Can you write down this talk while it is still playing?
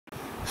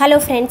Hello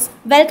friends,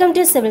 welcome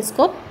to Civil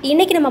Scope.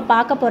 இன்னைக்கு நம்ம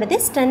பார்க்க போறது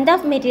strength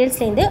of materials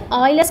ல இருந்து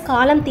Euler's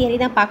column theory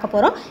தான் பார்க்க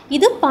போறோம்.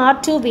 இது part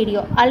 2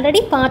 வீடியோ.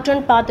 ஆல்ரெடி part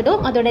 1 பார்த்துட்டோம்.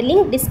 அதோட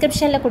லிங்க்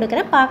டிஸ்கிரிப்ஷன்ல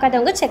கொடுக்கிறேன்.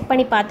 பார்க்காதவங்க செக்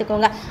பண்ணி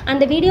பார்த்துக்கோங்க.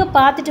 அந்த வீடியோ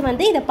பார்த்துட்டு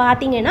வந்து இத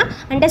பாத்தீங்கன்னா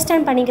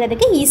அண்டர்ஸ்டாண்ட்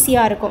பண்ணிக்கிறதுக்கு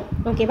ஈஸியா இருக்கும்.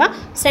 ஓகேவா?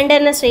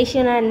 Slenderness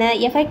ratio என்ன,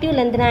 effective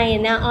length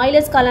என்ன,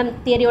 Euler's column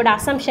theoryயோட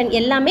assumption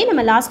எல்லாமே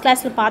நம்ம லாஸ்ட்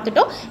கிளாஸ்ல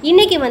பார்த்துட்டோம்.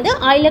 இன்னைக்கு வந்து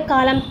Euler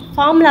column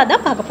formula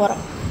தான் பார்க்க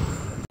போறோம்.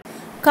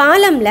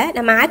 காலமில்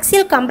நம்ம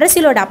ஆக்சியல்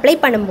கம்ப்ரஸிலோட அப்ளை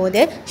பண்ணும்போது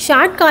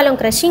ஷார்ட் காலம்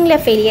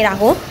க்ரஷிங்கில் ஃபெயிலியர்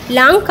ஆகும்,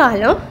 லாங்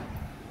காலம்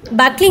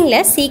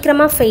பக்லிங்கில்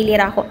சீக்கிரமாக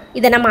ஃபெயிலியர் ஆகும்.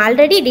 இதை நம்ம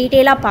ஆல்ரெடி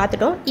டீட்டெயிலாக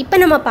பார்த்துட்டோம். இப்போ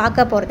நம்ம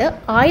பார்க்க போகிறது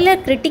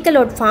ஆயிலர் கிரிட்டிக்கல்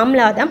லோட்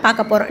ஃபார்முலா தான்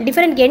பார்க்க போகிறோம்.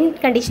 டிஃப்ரெண்ட்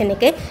எண்ட்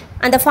கண்டிஷனுக்கு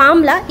அந்த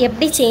ஃபார்முலா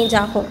எப்படி சேஞ்ச்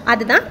ஆகும்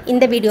அதுதான்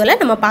இந்த வீடியோவில்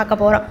நம்ம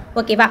பார்க்க போகிறோம்.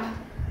 ஓகேவா?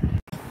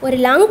 ஒரு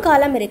லாங்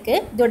காலம் இருக்குது,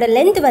 இதோட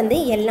லென்த் வந்து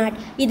L0.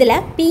 இதில்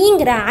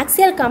Pங்கிற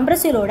ஆக்சியல்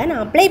கம்ப்ரஸரோட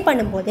நான் அப்ளை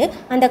பண்ணும்போது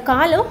அந்த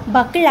காலம்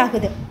பக்கிள்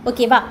ஆகுது.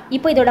 ஓகேவா?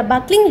 இப்போ இதோட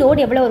பக்லிங்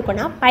லோடு எவ்வளோ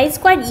இருக்குன்னா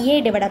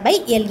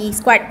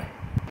π²EA/LE².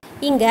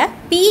 இங்கே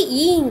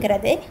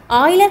PEங்கிறது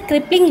Euler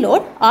crippling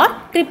load R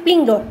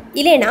crippling load,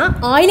 இல்லைனா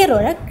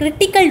ஆயிலரோட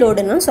கிரிட்டிக்கல்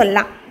லோடுன்னு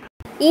சொல்லலாம்.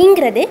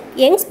 ங்கிறது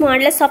யங்ஸ்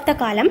மாடுலஸ் ஆஃப் த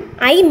காலம்,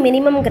 ஐ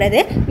மினிமம்ங்கிறது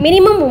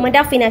மினிமம் மூமெண்ட்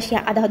ஆஃப் இனர்ஷியா,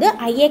 அதாவது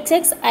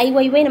IXX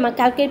IYY நம்ம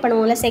கால்குலேட்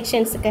பண்ணுவோம்ல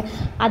செக்ஷன்ஸுக்கு,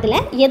 அதில்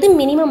எது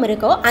மினிமம்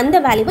இருக்கோ அந்த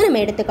வேல்யூவை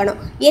நம்ம எடுத்துக்கணும்.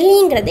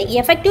 எல்இங்கிறது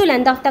எஃபெக்டிவ்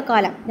லென்த் ஆஃப் த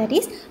காலம், தட்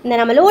இஸ் இந்த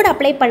நம்ம லோடு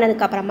அப்ளை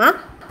பண்ணதுக்கப்புறமா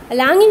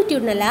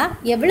லாங்கிடியூட்னலாக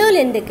எவ்வளோ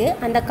லென்த்துக்கு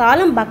அந்த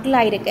காலம் பக்கிள்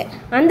ஆகிருக்கு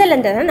அந்த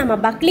லென்த்தை தான் நம்ம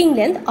buckling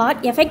length R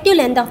effective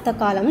length of the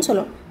காலம்னு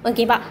சொல்லுவோம்.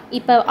 ஓகேவா?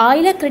 இப்போ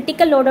ஆயிலர்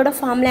கிரிட்டிக்கல் லோடோட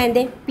ஃபார்முலா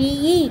இருந்து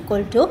PE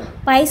 =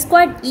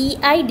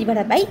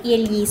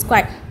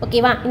 π²EI/LE².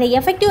 ஓகேவா? இந்த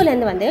எஃபெக்டிவ்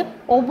லென்த் வந்து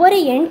ஒவ்வொரு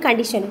எண்ட்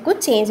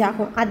கண்டிஷனுக்கும் சேஞ்ச்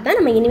ஆகும். அதுதான்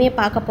நம்ம இனிமேல்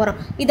பார்க்க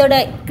போகிறோம். இதோட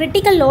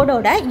கிரிட்டிக்கல்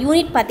லோடோட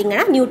யூனிட்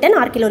பார்த்திங்கன்னா Newton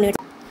R kilo Newton.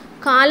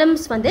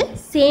 Columns வந்து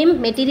சேம்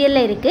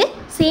மெட்டீரியலில் இருக்குது,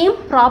 சேம்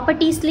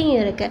ப்ராப்பர்ட்டிஸ்லேயும்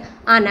இருக்குது.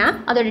 ஆனால்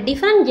அதோட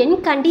டிஃப்ரெண்ட் எண்ட்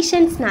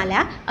கண்டிஷன்ஸ்னால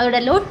அதோட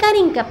லோட்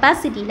கேரிங்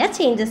கெப்பாசிட்டியில்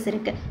சேஞ்சஸ்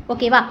இருக்குது.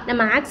 ஓகேவா?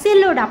 நம்ம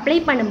ஆக்சியல் லோடு அப்ளை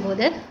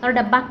பண்ணும்போது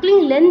அதோட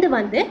பக்லிங் லென்த்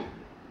வந்து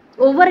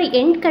ஒவ்வொரு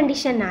எண்ட்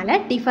கண்டிஷனால்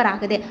டிஃபர்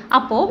ஆகுது.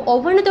 அப்போது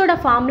ஒவ்வொன்றதோட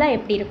ஃபார்முலா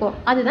எப்படி இருக்கும்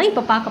அதுதான்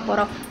இப்போ பார்க்க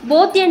போகிறோம்.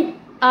 போத் எண்ட்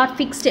ஆர்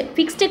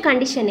ஃபிக்ஸ்டு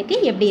கண்டிஷனுக்கு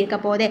எப்படி இருக்க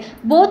போகுது,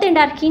 போத் எண்ட்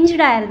ஆர்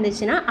ஹிஞ்ச்டாக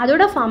இருந்துச்சுன்னா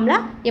அதோட ஃபார்முலா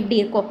எப்படி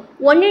இருக்கும்,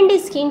 one end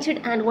is ஹிஞ்ச்ட்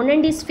and one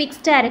end is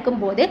ஃபிக்ஸ்டாக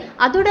இருக்கும்போது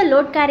அதோட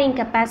லோட் கேரிங்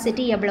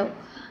கெப்பாசிட்டி எவ்வளோ,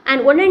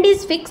 and one end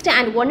is fixed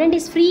and one end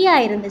is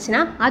ஃப்ரீயாக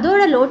இருந்துச்சுன்னா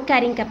அதோட லோட்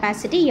கேரிங்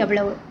கெப்பாசிட்டி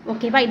எவ்வளவு.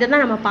 ஓகேவா? இதை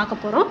தான் நம்ம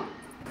பார்க்க போகிறோம்.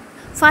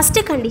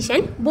 First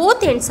condition,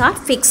 both ends R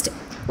fixed.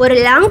 ஒரு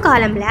லாங்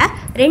காலமில்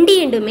ரெண்டு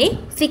எண்டுமே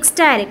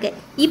ஃபிக்ஸ்டாக இருக்குது.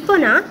 இப்போ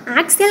நான்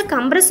ஆக்சியல்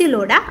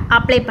கம்ப்ரஸிலோட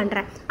அப்ளை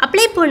பண்ணுறேன்.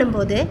 அப்ளை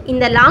பண்ணும்போது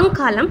இந்த லாங்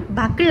காலம்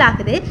பக்கிள்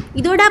ஆகுது.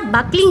 இதோட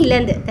buckling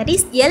length that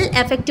is L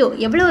effective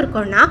எவ்வளோ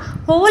இருக்குன்னா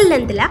ஹோல்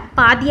லென்த்தில்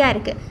பாதியாக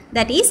இருக்குது.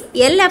 That is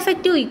L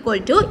effective =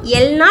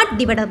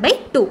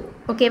 L0/2.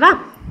 ஓகேவா?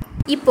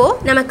 இப்போது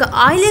நமக்கு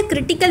ஆயிலர்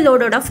கிரிட்டிக்கல்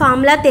லோடோட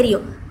ஃபார்முலா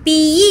தெரியும்.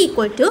 PE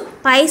 =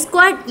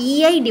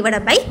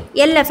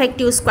 π²EI/L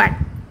effective².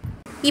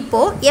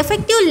 இப்போது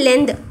effective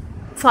length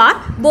for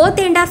both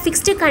end R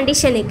fixed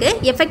கண்டிஷனுக்கு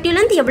எஃபெக்டிவ்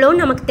லென்த்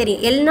எவ்வளோன்னு நமக்கு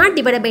தெரியும்,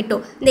 L0/2.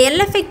 இந்த L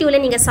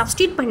எஃபெக்டிவில் நீங்கள்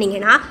சப்ஸ்டியூட்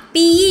பண்ணிங்கன்னா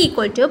PE =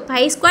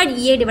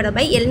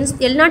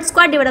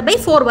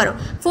 π²EA/L02/4 வரும்.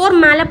 4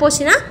 மேலே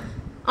போச்சுன்னா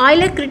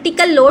Euler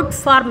critical load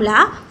formula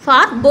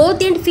for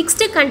both end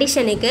fixed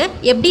கண்டிஷனுக்கு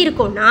எப்படி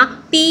இருக்கும்னா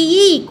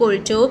PE =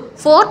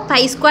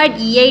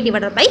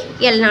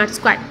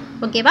 4π²EI/L02.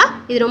 ஓகேவா?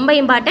 இது ரொம்ப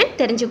இம்பார்ட்டன்ட்,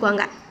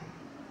 தெரிஞ்சுக்கோங்க.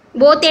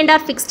 போத் எண்ட்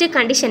ஆர் ஃபிக்ஸ்டு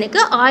கண்டிஷனுக்கு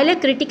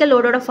Euler critical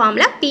லோடோட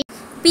formula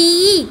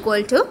PE =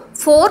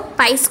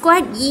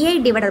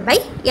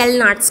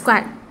 4π²EI/L02.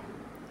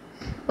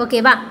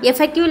 ஓகேவா?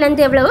 எஃபெக்டிவ்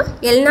லென்த் எவ்வளவு,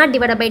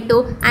 L0/2.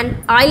 And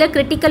Euler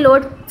critical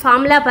load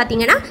formula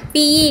பார்த்தீங்கன்னா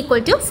PE =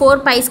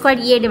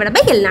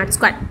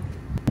 4π²EI/L02.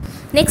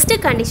 Next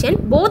condition,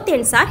 both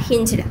ends R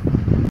ஹிஞ்ச்டு.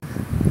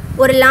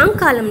 ஒரு லாங்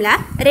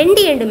காலமில்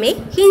ரெண்டு எண்டுமே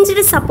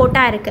ஹிஞ்ச்டு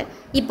சப்போர்ட்டாக இருக்குது.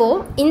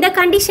 இப்போது இந்த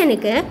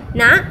கண்டிஷனுக்கு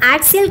நான்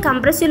ஆக்சியல்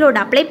கம்ப்ரஸிலோடு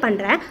அப்ளை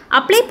பண்ணுறேன்.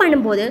 அப்ளை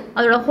பண்ணும்போது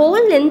அதோட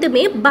ஹோல்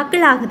லென்த்துமே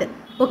பக்கிள் ஆகுது.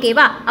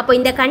 ஓகேவா? அப்போ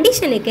இந்த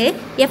கண்டிஷனுக்கு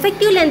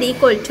எஃபெக்டிவ் லென்த்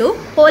 =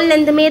 ஹோல்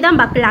லென்த்துமே தான்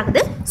பக்கிள்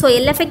ஆகுது. So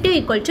L effective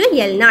 =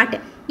 L0.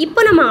 இப்போ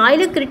நம்ம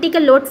ஆயிலர்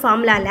கிரிட்டிக்கல் லோட்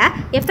ஃபார்முலாவில்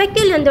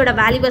எஃபெக்டிவ் லென்த்தோட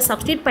வேல்யூவை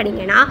சப்ஸ்டியூட்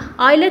பண்ணிங்கன்னா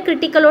ஆயிலர்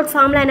கிரிட்டிக்கல் லோட்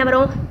ஃபார்முலா என்ன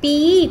வரும்,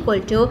 PE =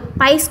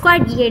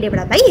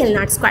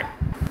 π²EA/L02.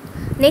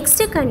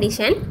 Next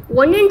condition,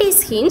 one end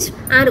is hinge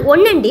and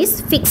one end is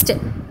fixed.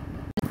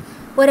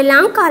 ஒரு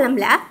லாங்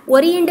காலமில்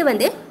ஒரு எண்டு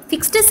வந்து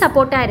ஃபிக்ஸ்டு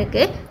சப்போர்ட்டாக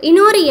இருக்குது,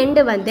 இன்னொரு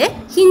எண்டு வந்து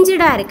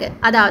ஹிஞ்ச்டாக இருக்குது.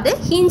 அதாவது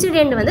ஹிஞ்ச்டு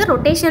எண்டு வந்து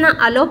ரொட்டேஷனாக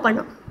அலோவ்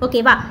பண்ணும்.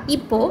 ஓகேவா?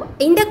 இப்போது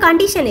இந்த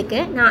கண்டிஷனுக்கு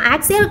நான்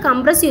ஆக்சியல்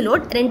கம்ப்ரஸிவ்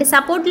லோட் ரெண்டு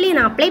சப்போர்ட்லேயும்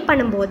நான் அப்ளை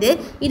பண்ணும்போது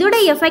இதோட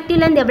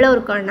எஃபெக்டிவ் லென்த் எவ்வளோ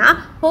இருக்குன்னா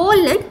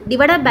ஹோல் லென்த்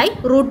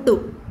 /√2.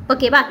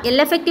 ஓகேவா L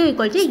effective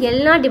equal to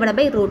L0 divided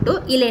by root 2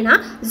 இல்லைனா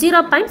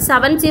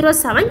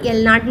 0.707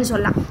 L0 ன்னு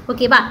சொல்லலாம்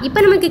ஓகேவா இப்போ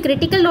நமக்கு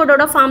critical load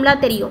ஓட ஃபார்முலா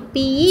தெரியும்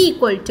PE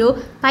equal to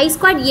pi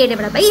squared A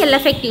divided by L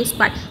effective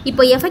squared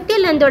இப்போ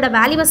effective length ஓட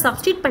வேல்யூவை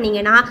சப்ஸ்டிட்யூட்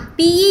பண்ணீங்கனா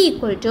PE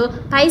equal to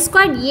pi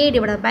squared A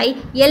divided by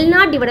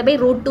L0 divided by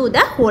root 2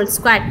 the whole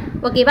squared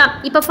ஓகேவா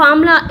இப்போ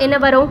formula என்ன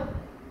வரும்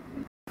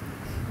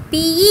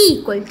PE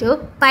equal to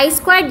pi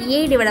squared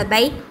A divided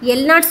by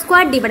L0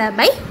 squared divided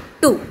by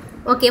 2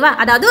 ஓகேவா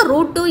அதாவது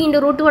root 2 into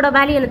root 2 ஓட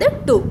value என்னது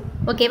 2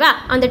 ஓகேவா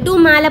அந்த 2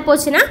 மேலே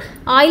போச்சுன்னா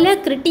Euler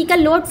critical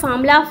load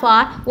formula for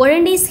one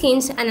end is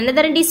hinged and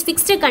another end is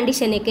fixed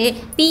conditionக்கு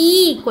PE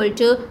equal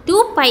to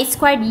 2 pi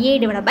squared A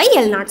divided by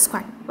L0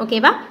 squared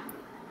ஓகேவா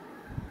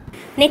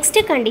next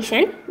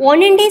condition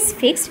one end is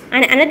fixed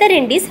and another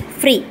end is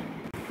free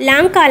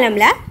long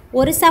columnல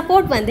ஒரு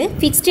support வந்து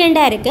fixed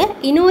எண்டாக இருக்குது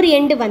இன்னொரு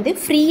end வந்து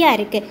ஃப்ரீயாக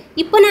இருக்குது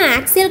இப்போ நான்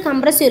ஆக்சியல்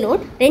கம்ப்ரசிவ்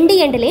லோட் ரெண்டு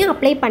எண்டுலேயும்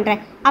அப்ளை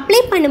பண்ணுறேன் அப்ளை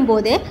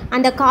பண்ணும்போது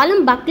அந்த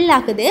காலம் பக்கிள்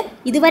ஆகுது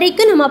இது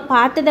வரைக்கும் நம்ம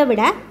பார்த்ததை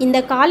விட இந்த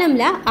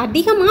காலமில்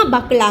அதிகமாக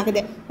பக்கிள்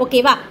ஆகுது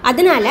ஓகேவா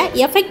அதனால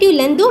எஃபெக்டிவ்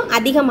லென்த்தும்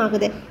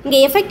அதிகமாகுது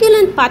இங்கே எஃபெக்டிவ்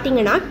லென்த்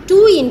பார்த்தீங்கன்னா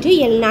 2 into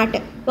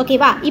L0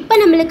 ஓகேவா இப்போ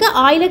நம்மளுக்கு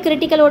Euler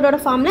critical load ஓட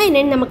ஃபார்முலா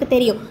என்னன்னு நமக்கு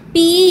தெரியும்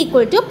PE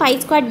equal to pi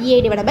squared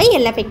A divided by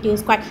L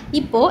effective squared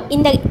இப்போது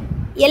இந்த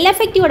L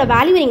effective ஓட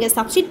வேல்யூ நீங்கள்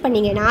சப்ஸ்டிட்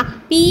பண்ணீங்கன்னா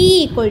PE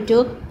equal to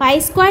pi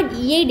squared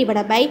A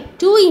divided by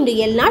 2 into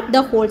L0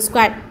 the whole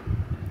square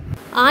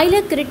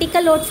Euler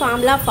critical load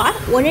formula for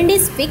one end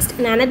is fixed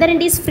and another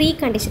end is free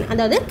condition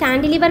அதாவது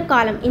cantilever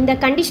column இந்த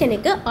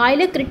கண்டிஷனுக்கு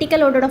Euler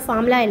critical load ஓட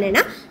formula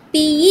என்னன்னா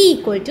PE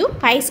equal to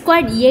pi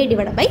squared A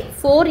divided by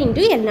 4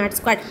 into L0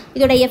 squared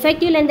இதோட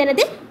effective length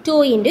என்னது 2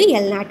 into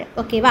L0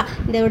 ஓகேவா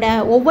இதோட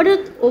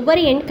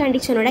ஒவ்வொரு end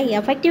கண்டிஷனோட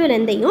effective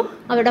lengthையும்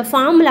அதோட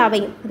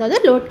ஃபார்முலாவையும் அதாவது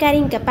load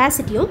carrying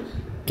capacity-யும்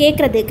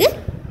கேட்குறதுக்கு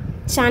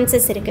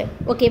சான்சஸ் இருக்குது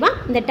ஓகேவா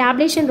இந்த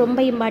டேப்லேஷன் ரொம்ப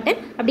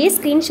இம்பார்ட்டன்ட் அப்படியே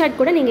ஸ்க்ரீன்ஷாட்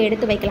கூட நீங்கள்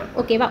எடுத்து வைக்கலாம்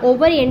ஓகேவா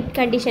ஒவ்வொரு எண்ட்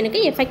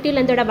கண்டிஷனுக்கு எஃபெக்டிவ்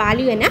லென்த்தோட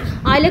வேல்யூ என்ன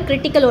Euler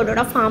critical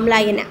load-ஓட ஃபார்முலா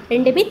என்ன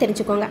ரெண்டுமே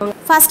தெரிஞ்சுக்கோங்க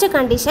first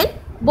condition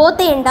both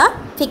end are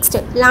fixed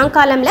long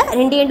columnல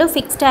ரெண்டு எண்டும்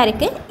ஃபிக்ஸ்டாக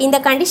இருக்குது இந்த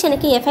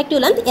கண்டிஷனுக்கு effective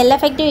length L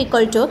effective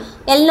equal to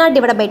L0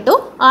 divided by 2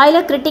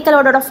 Euler critical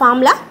load-ஓட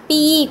formula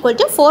PE equal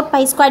to 4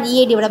 pi squared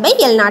A divided by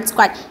L0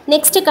 squared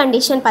next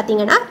condition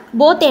பார்த்தீங்கன்னா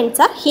both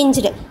ends are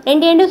hinged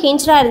ரெண்டு எண்டும்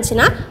ஹிஞ்ச்டாக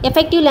இருந்துச்சுன்னா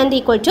effective length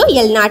equal to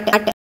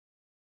L0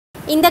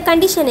 இந்த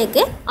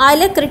கண்டிஷனுக்கு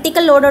Euler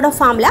critical load-ஓட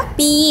formula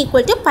PE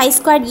equal to pi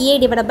squared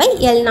A divided by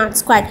L0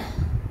 squared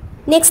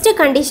next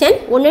condition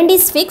one end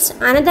is fixed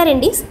another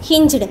end is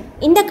hinged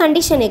இந்த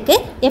கண்டிஷனுக்கு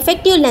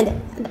effective length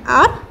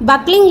or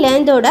buckling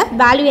length ஓட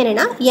value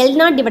என்னன்னா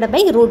L0 divided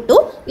by root 2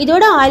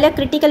 இதோட Euler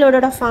critical load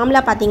ஓட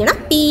formula பார்த்தீங்கன்னா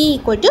PE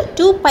equal to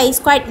 2 pi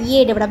squared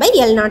A divided by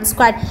L0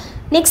 squared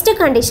next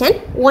condition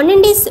one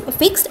end is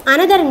fixed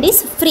another end is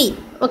free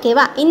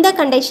ஓகேவா இந்த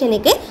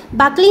கண்டிஷனுக்கு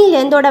buckling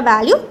length ஓட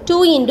value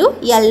 2 into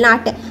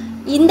L0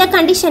 இந்த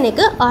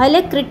கண்டிஷனுக்கு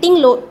Euler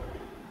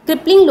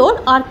crippling load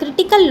or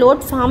critical load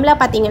formula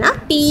பார்த்தீங்கன்னா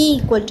PE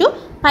equal to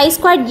pi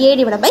squared A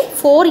divided by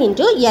 4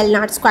 into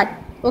L0 squared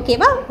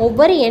ஓகேவா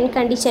ஒவ்வொரு end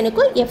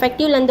கண்டிஷனுக்கும்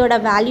effective லென்த்தோட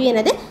value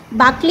என்னது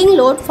பக்லிங்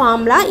லோட்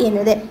ஃபார்முலா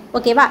என்னது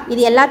ஓகேவா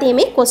இது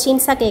எல்லாத்தையுமே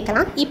கொஸ்டின்ஸாக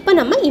கேட்கலாம் இப்போ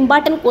நம்ம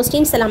இம்பார்ட்டன்ட்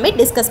கொஸ்டின்ஸ் எல்லாமே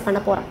டிஸ்கஸ் பண்ண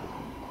போகிறோம்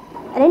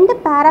ரெண்டு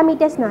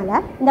பேராமீட்டர்ஸ்னால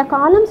இந்த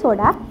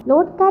காலம்ஸோட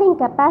லோட் கேரிங்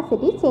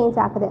கெப்பாசிட்டி சேஞ்ச்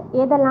ஆகுது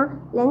எதெல்லாம்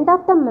length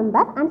of the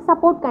member and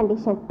support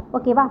condition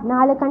ஓகேவா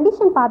 4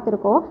 கண்டிஷன்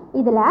பார்த்துருக்கோம்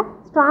இதில்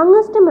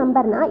ஸ்ட்ராங்கஸ்ட்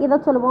மெம்பர்னா இதை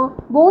சொல்லுவோம்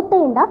both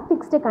end of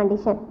fixed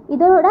condition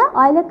இதோட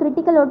Euler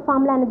critical load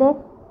ஃபார்முலா என்னது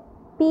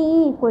PE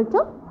equal to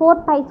 4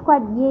 pi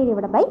squared A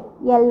divided by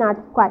L0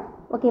 squared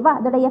ஓகேவா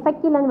அதோட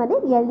எஃபெக்டிவ் லென்த் வந்து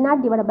L0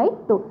 divided by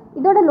 2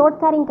 இதோட லோட்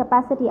கேரிங்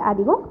கெப்பாசிட்டி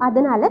அதிகம்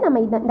அதனால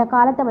நம்ம இந்த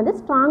காலத்தை வந்து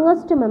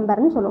ஸ்ட்ராங்கஸ்ட்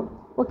மெம்பர்னு சொல்லுவோம்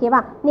ஓகேவா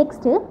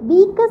நெக்ஸ்ட்டு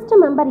வீக்கஸ்ட்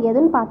மெம்பர்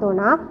எதுன்னு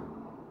பார்த்தோன்னா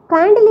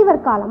கேண்டிலிவர்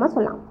காலமாக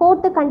சொல்லலாம்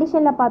ஃபோர்த்து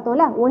கண்டிஷனில்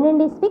பார்த்தோம்ல one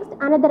end is fixed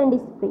another end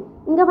is free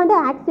இங்கே வந்து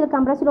ஆக்சியல்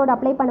கம்ப்ரசிவ் லோட்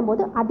அப்ளை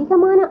பண்ணும்போது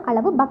அதிகமான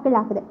அளவு பக்கிள்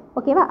ஆகுது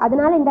ஓகேவா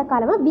அதனால இந்த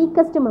காலமாக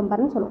வீக்கஸ்ட்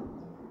மெம்பர்னு சொல்லுவோம்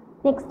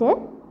நெக்ஸ்ட்டு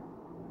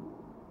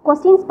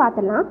கொஸ்டின்ஸ்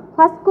பார்த்துடலாம்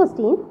ஃபர்ஸ்ட்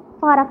கொஸ்டின்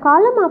ஃபார் அ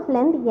காலம் of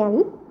length L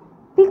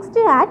fixed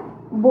at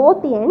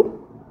both end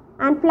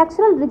and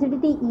flexural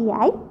rigidity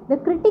EI the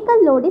critical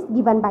load is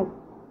given by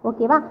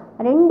ஓகேவா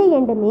ரெண்டு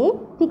எண்டுமே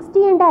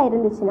ஃபிக்ஸ்டு எண்டாக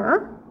இருந்துச்சுன்னா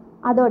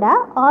அதோட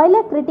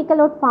Euler critical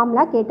load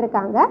ஃபார்முலா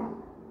கேட்டிருக்காங்க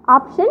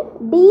option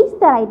D is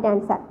the right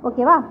answer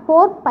ஓகேவா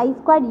 4 pi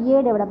squared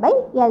A divided by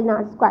L0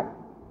 squared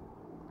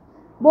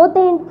both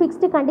end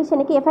fixed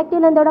கண்டிஷனுக்கு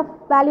effective லென்த்தோட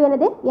value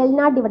என்னது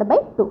L0 divided by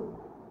 2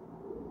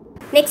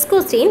 next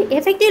question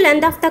effective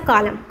length of the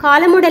column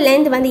காலமோட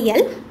length வந்து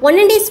L one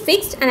end is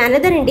fixed and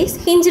another end is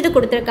hinged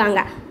கொடுத்திருக்காங்க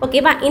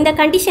ஓகேவா இந்த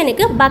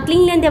கண்டிஷனுக்கு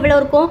buckling length எவ்வளவு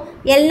இருக்கும்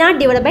L0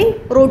 divided by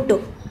root 2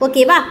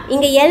 ஓகேவா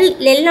இங்க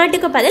L0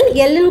 க்கு பதில்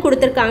L ன்னு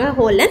கொடுத்திருக்காங்க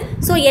whole length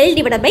so L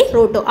divided by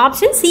root 2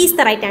 option C is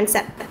the right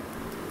answer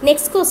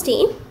next question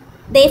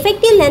the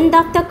effective length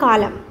of the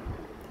column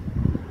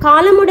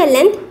காலமோட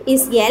length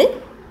is L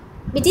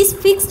which is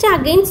fixed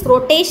against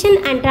rotation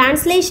and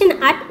translation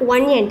at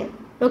one end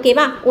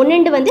ஓகேவா? One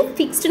end வந்து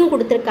ஃபிக்ஸ்டுன்னு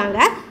கொடுத்துருக்காங்க.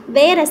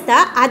 Various the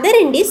other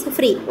end is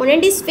free. One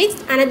end is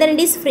fixed, another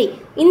end is free.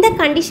 இந்த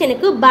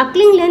கண்டிஷனுக்கு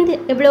buckling length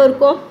எவ்வளோ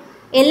இருக்கும்?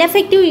 L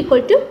effective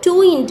equal to 2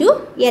 into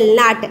L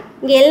naught.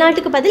 இங்கே L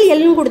நாட்டுக்கு பதில்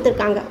Lன்னு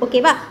கொடுத்துருக்காங்க.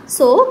 ஓகேவா?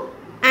 So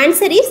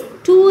answer is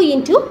 2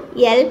 into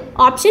L.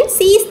 Option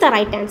C is the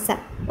right answer.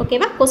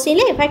 ஓகேவா?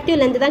 கொஸ்டினில் எஃபெக்டிவ்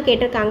லென்த் தான்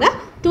கேட்டிருக்காங்க.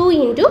 2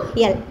 into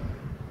L.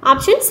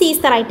 Option C is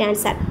the right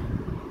answer.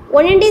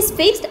 One end is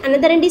fixed,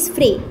 another end is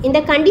free. இந்த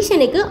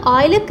கண்டிஷனுக்கு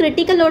Euler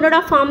critical load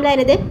ஃபார்முலா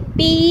என்னது?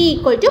 PE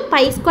equal to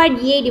pi squared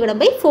A divided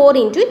by 4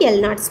 into L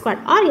naught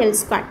squared or L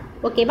squared.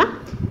 ஓகேவா?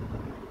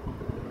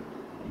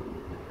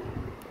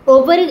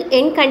 ஒவ்வொரு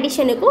end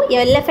கண்டிஷனுக்கும்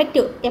L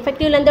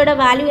effective லென்த்தோட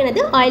value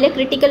என்னது? Euler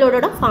critical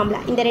load formula.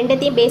 இந்த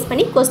ரெண்டத்தையும் base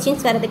பண்ணி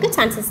questions வரதுக்கு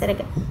chances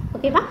இருக்குது.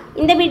 ஓகேவா?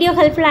 இந்த வீடியோ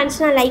ஹெல்ப்ஃபுல்லாக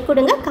இருந்துச்சுன்னா லைக்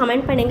கொடுங்க,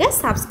 கமெண்ட் பண்ணுங்கள்,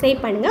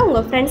 சப்ஸ்கிரைப் பண்ணுங்கள்,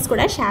 உங்கள் ஃப்ரெண்ட்ஸ்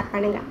கூட ஷேர்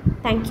பண்ணுங்கள்.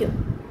 தேங்க்யூ.